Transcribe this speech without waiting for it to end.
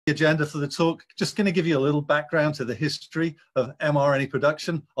The agenda for the talk, just going to give you a little background to the history of mRNA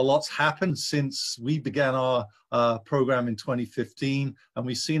production. A lot's happened since we began our program in 2015, and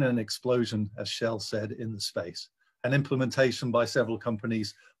we've seen an explosion, as Shell said, in the space. An implementation by several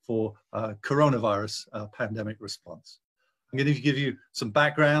companies for coronavirus pandemic response. I'm going to give you some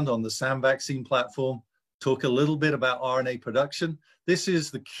background on the SAM vaccine platform, talk a little bit about RNA production. This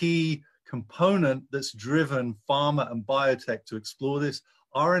is the key component that's driven pharma and biotech to explore this.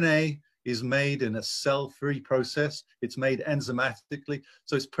 RNA is made in a cell-free process. It's made enzymatically.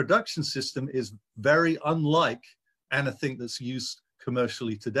 So its production system is very unlike anything that's used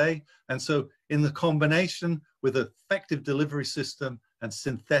commercially today. And so in the combination with effective delivery system and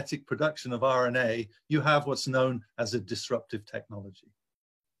synthetic production of RNA, you have what's known as a disruptive technology.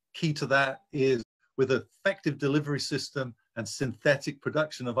 Key to that is with effective delivery system and synthetic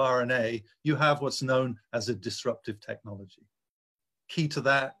production of RNA, you have what's known as a disruptive technology. Key to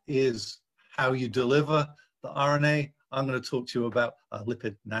that is how you deliver the RNA. I'm going to talk to you about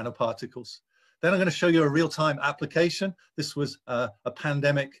lipid nanoparticles. Then I'm going to show you a real-time application. This was a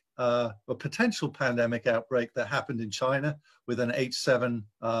pandemic, a potential pandemic outbreak that happened in China with an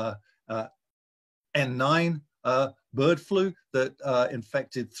H7N9 bird flu that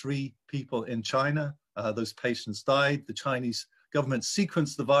infected 3 people in China. Those patients died. The Chinese government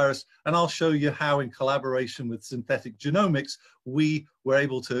sequenced the virus, and I'll show you how, in collaboration with synthetic genomics, we were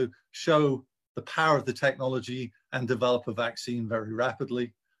able to show the power of the technology and develop a vaccine very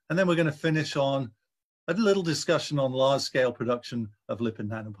rapidly. And then we're going to finish on a little discussion on large-scale production of lipid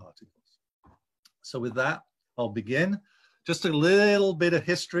nanoparticles. So with that, I'll begin. Just a little bit of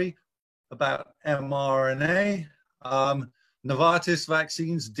history about mRNA. Novartis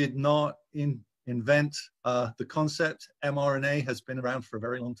vaccines did not invent the concept. mRNA has been around for a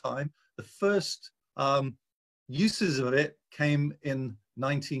very long time. The first uses of it came in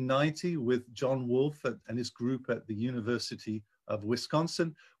 1990 with John Wolfe and his group at the University of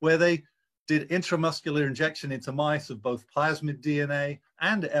Wisconsin, where they did intramuscular injection into mice of both plasmid DNA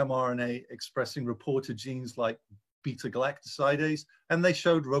and mRNA expressing reporter genes like beta-galactosidase, and they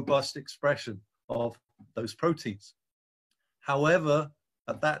showed robust expression of those proteins. However,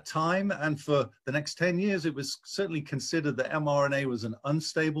 at that time and for the next 10 years, it was certainly considered that mRNA was an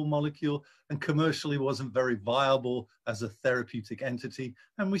unstable molecule and commercially wasn't very viable as a therapeutic entity.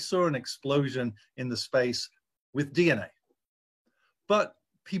 And we saw an explosion in the space with DNA. But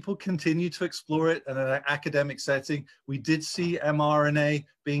people continue to explore it in an academic setting. We did see mRNA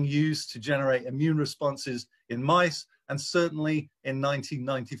being used to generate immune responses in mice. And certainly in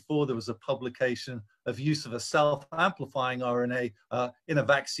 1994, there was a publication of use of a self-amplifying RNA in a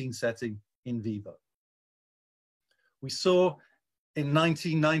vaccine setting in vivo. We saw in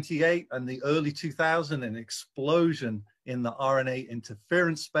 1998 and the early 2000s an explosion in the RNA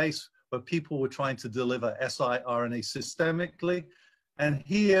interference space where people were trying to deliver siRNA systemically. And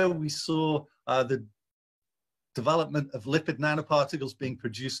here we saw the development of lipid nanoparticles being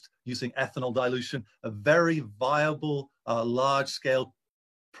produced using ethanol dilution, a very viable large-scale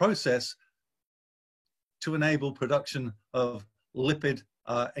process to enable production of lipid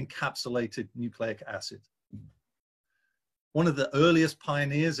encapsulated nucleic acid. One of the earliest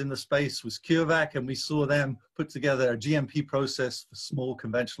pioneers in the space was CureVac, and we saw them put together a GMP process for small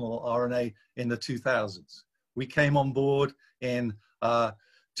conventional RNA in the 2000s. We came on board in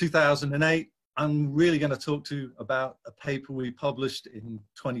 2008. I'm really going to talk to you about a paper we published in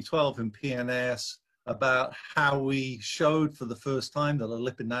 2012 in PNAS about how we showed for the first time that a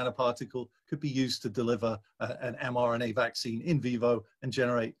lipid nanoparticle could be used to deliver an mRNA vaccine in vivo and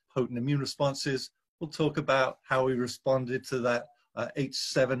generate potent immune responses. We'll talk about how we responded to that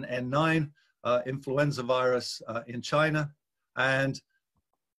H7N9 influenza virus in China, and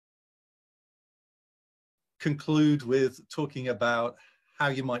conclude with talking about how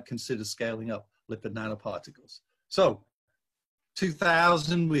you might consider scaling up lipid nanoparticles. So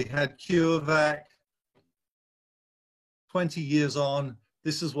 2000, we had CureVac. 20 years on,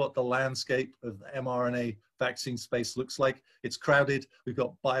 this is what the landscape of the mRNA vaccine space looks like. It's crowded. We've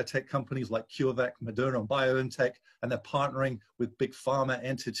got biotech companies like CureVac, Moderna, and BioNTech, and they're partnering with big pharma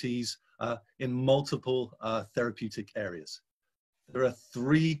entities in multiple therapeutic areas. There are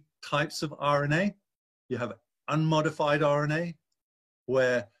 3 types of RNA. You have unmodified RNA,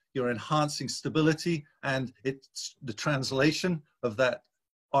 where you're enhancing stability and it's the translation of that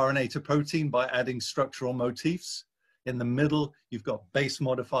RNA to protein by adding structural motifs. In the middle, you've got base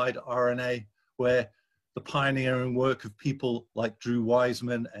modified RNA, where the pioneering work of people like Drew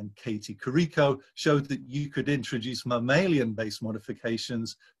Wiseman and Katie Carrico showed that you could introduce mammalian base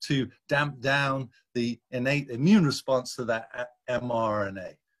modifications to damp down the innate immune response to that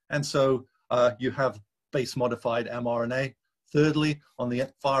mRNA. And so you have base modified mRNA. Thirdly, on the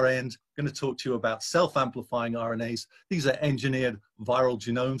far end, I'm going to talk to you about self-amplifying RNAs. These are engineered viral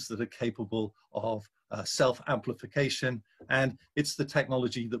genomes that are capable of self-amplification, and it's the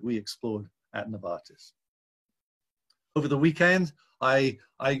technology that we explored at Novartis. Over the weekend, I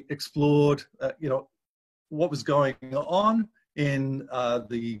explored, what was going on in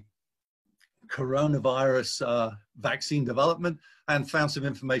the coronavirus vaccine development, and found some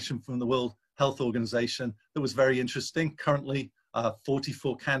information from the World Health Organization that was very interesting. Currently,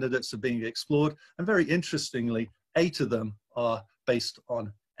 44 candidates are being explored, and very interestingly, 8 of them are based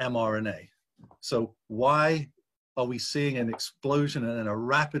on mRNA. So why are we seeing an explosion and a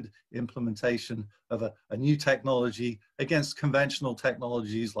rapid implementation of a new technology against conventional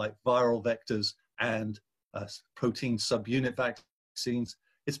technologies like viral vectors and protein subunit vaccines?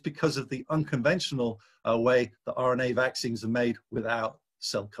 It's because of the unconventional way the RNA vaccines are made without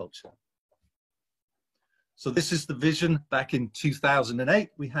cell culture. So this is the vision back in 2008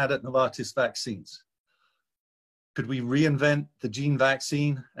 we had at Novartis Vaccines. Could we reinvent the gene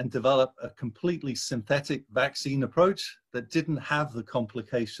vaccine and develop a completely synthetic vaccine approach that didn't have the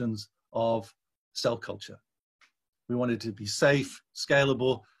complications of cell culture? We wanted to be safe,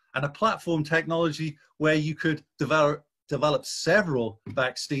 scalable, and a platform technology where you could develop several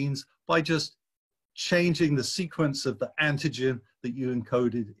vaccines by just changing the sequence of the antigen that you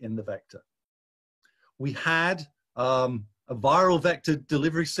encoded in the vector. We had a viral vector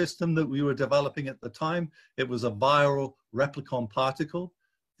delivery system that we were developing at the time. It was a viral replicon particle.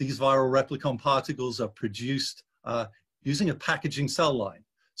 These viral replicon particles are produced using a packaging cell line.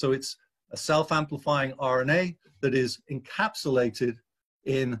 So it's a self-amplifying RNA that is encapsulated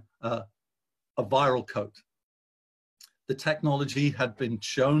in a viral coat. The technology had been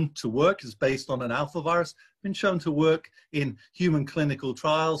shown to work, is based on an alpha virus, been shown to work in human clinical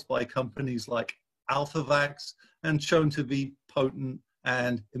trials by companies like AlphaVax, and shown to be potent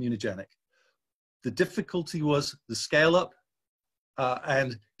and immunogenic. The difficulty was the scale up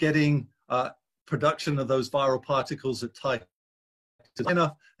and getting production of those viral particles at tight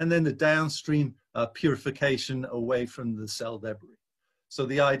enough, and then the downstream purification away from the cell debris. So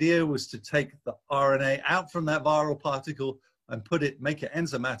the idea was to take the RNA out from that viral particle and make it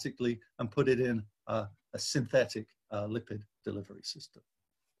enzymatically and put it in a synthetic lipid delivery system.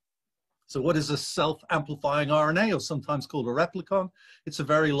 So what is a self-amplifying RNA, or sometimes called a replicon? It's a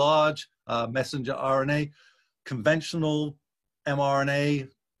very large messenger RNA. Conventional mRNA,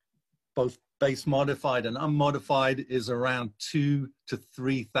 both base modified and unmodified, is around 2,000 to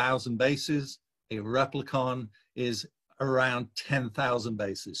 3,000 bases. A replicon is around 10,000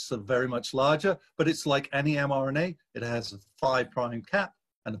 bases, so very much larger, but it's like any mRNA. It has a 5' cap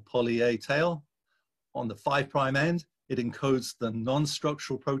and a poly A tail. On the 5' end, it encodes the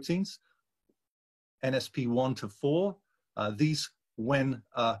non-structural proteins, NSP1 to 4. These, when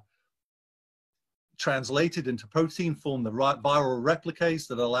translated into protein, form the viral replicase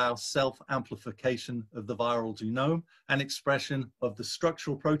that allows self-amplification of the viral genome and expression of the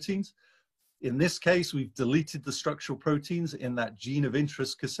structural proteins. In this case, we've deleted the structural proteins in that gene of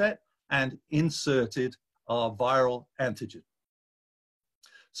interest cassette and inserted our viral antigen.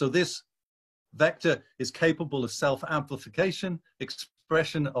 So this vector is capable of self-amplification,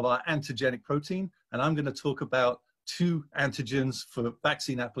 expression of our antigenic protein, and I'm going to talk about 2 antigens for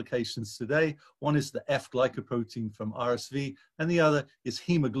vaccine applications today. One is the F glycoprotein from RSV, and the other is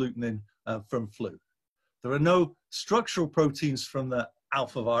hemagglutinin from flu. There are no structural proteins from the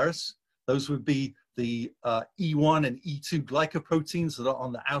alpha virus. Those would be the E1 and E2 glycoproteins that are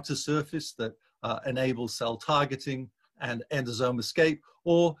on the outer surface that enable cell targeting and endosome escape,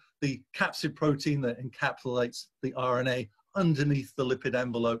 or the capsid protein that encapsulates the RNA underneath the lipid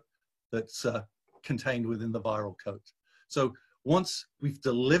envelope that's contained within the viral coat. So once we've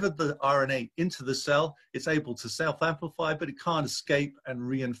delivered the RNA into the cell, it's able to self-amplify, but it can't escape and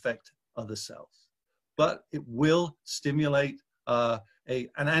reinfect other cells. But it will stimulate an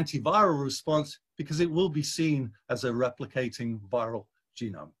antiviral response because it will be seen as a replicating viral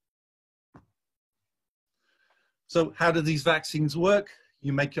genome. So how do these vaccines work?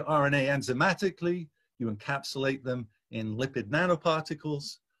 You make your RNA enzymatically, you encapsulate them in lipid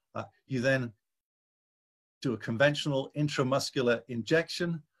nanoparticles, you then do a conventional intramuscular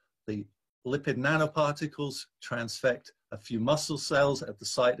injection. The lipid nanoparticles transfect a few muscle cells at the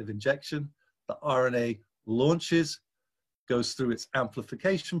site of injection. The RNA launches, goes through its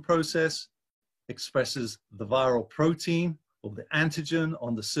amplification process, expresses the viral protein or the antigen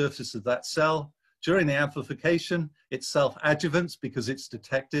on the surface of that cell. During the amplification, it self-adjuvants because it's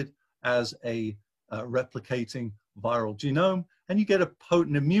detected as a replicating viral genome, and you get a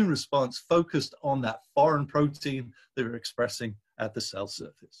potent immune response focused on that foreign protein that we're expressing at the cell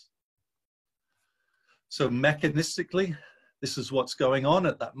surface. So mechanistically, this is what's going on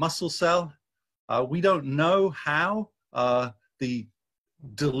at that muscle cell. We don't know how the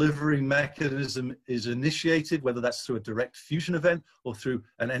delivery mechanism is initiated, whether that's through a direct fusion event or through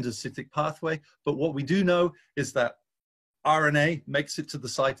an endocytic pathway. But what we do know is that RNA makes it to the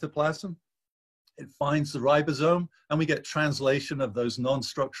cytoplasm. It finds the ribosome, and we get translation of those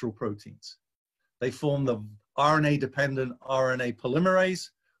non-structural proteins. They form the RNA-dependent RNA polymerase,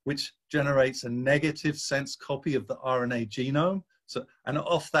 which generates a negative sense copy of the RNA genome. So, and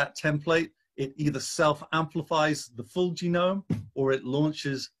off that template, it either self-amplifies the full genome or it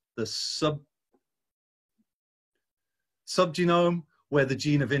launches the subgenome where the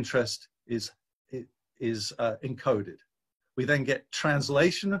gene of interest is encoded. We then get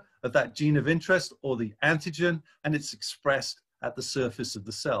translation of that gene of interest or the antigen, and it's expressed at the surface of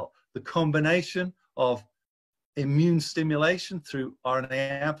the cell. The combination of immune stimulation through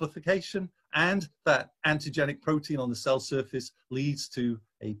RNA amplification and that antigenic protein on the cell surface leads to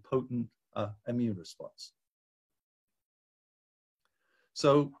a potent immune response.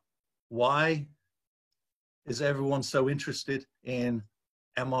 So why is everyone so interested in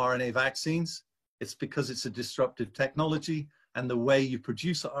mRNA vaccines? It's because it's a disruptive technology, and the way you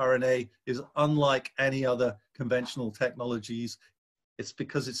produce RNA is unlike any other conventional technologies. It's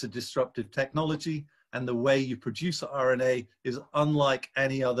because it's a disruptive technology, and the way you produce RNA is unlike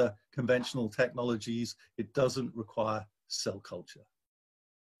any other conventional technologies. It doesn't require cell culture.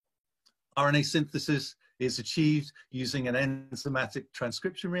 RNA synthesis is achieved using an enzymatic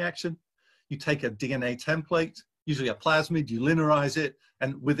transcription reaction. You take a DNA template, usually a plasmid, you linearize it,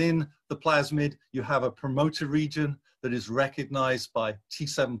 and within the plasmid, you have a promoter region that is recognized by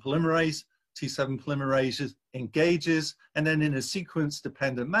T7 polymerase. T7 polymerase engages, and then in a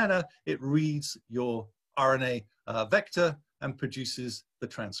sequence-dependent manner, it reads your RNA vector and produces the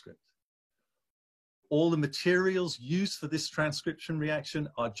transcript. All the materials used for this transcription reaction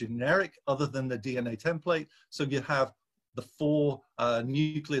are generic other than the DNA template. So you have the 4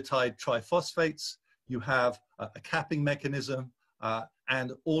 nucleotide triphosphates, you have a capping mechanism,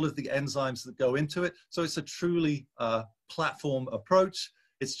 and all of the enzymes that go into it. So it's a truly platform approach.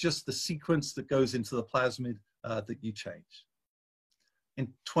 It's just the sequence that goes into the plasmid that you change. In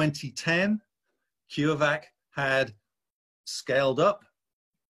 2010, CureVac had scaled up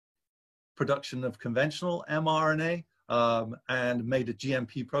production of conventional mRNA and made a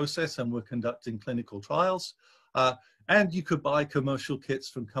GMP process, and were conducting clinical trials. And you could buy commercial kits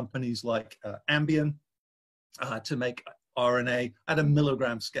from companies like Ambien to make RNA at a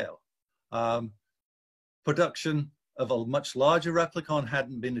milligram scale. Production of a much larger replicon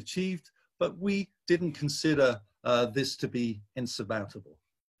hadn't been achieved, but we didn't consider this to be insurmountable.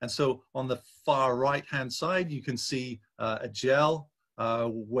 And so on the far right-hand side, you can see a gel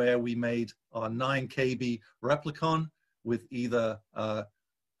where we made our 9 kb replicon with either an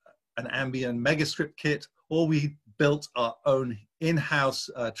Ambien megascript kit, or we built our own in-house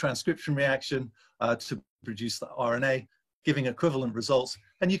transcription reaction to produce the RNA, giving equivalent results.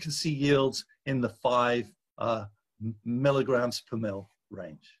 And you can see yields in the 5 milligrams per mil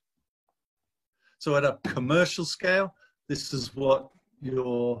range. So at a commercial scale, this is what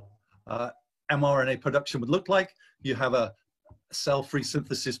your mRNA production would look like. You have a cell-free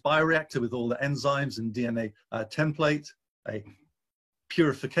synthesis bioreactor with all the enzymes and DNA template, a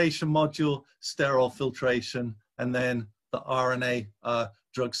purification module, sterile filtration, and then the RNA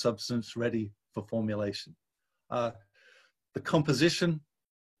drug substance ready for formulation. The composition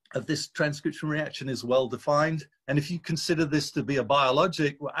of this transcription reaction is well defined, and if you consider this to be a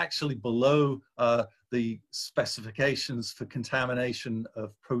biologic, we're actually below the specifications for contamination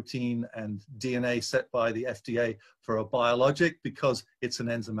of protein and DNA set by the FDA for a biologic, because it's an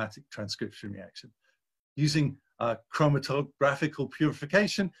enzymatic transcription reaction. Using chromatographical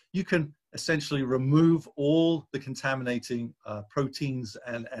purification, you can essentially remove all the contaminating proteins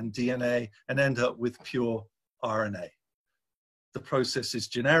and DNA and end up with pure RNA. The process is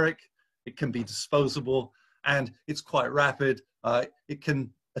generic, it can be disposable, and it's quite rapid.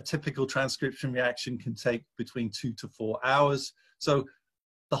 A typical transcription reaction can take between 2 to 4 hours. So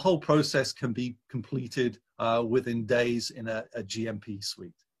the whole process can be completed within days in a GMP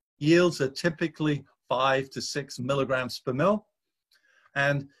suite. Yields are typically 5 to 6 milligrams per mil.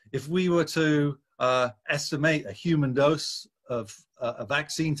 And if we were to estimate a human dose of a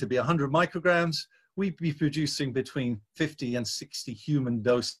vaccine to be 100 micrograms, we'd be producing between 50 and 60 human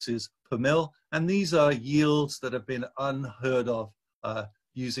doses per mil. And these are yields that have been unheard of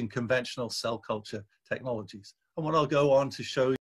using conventional cell culture technologies. And what I'll go on to show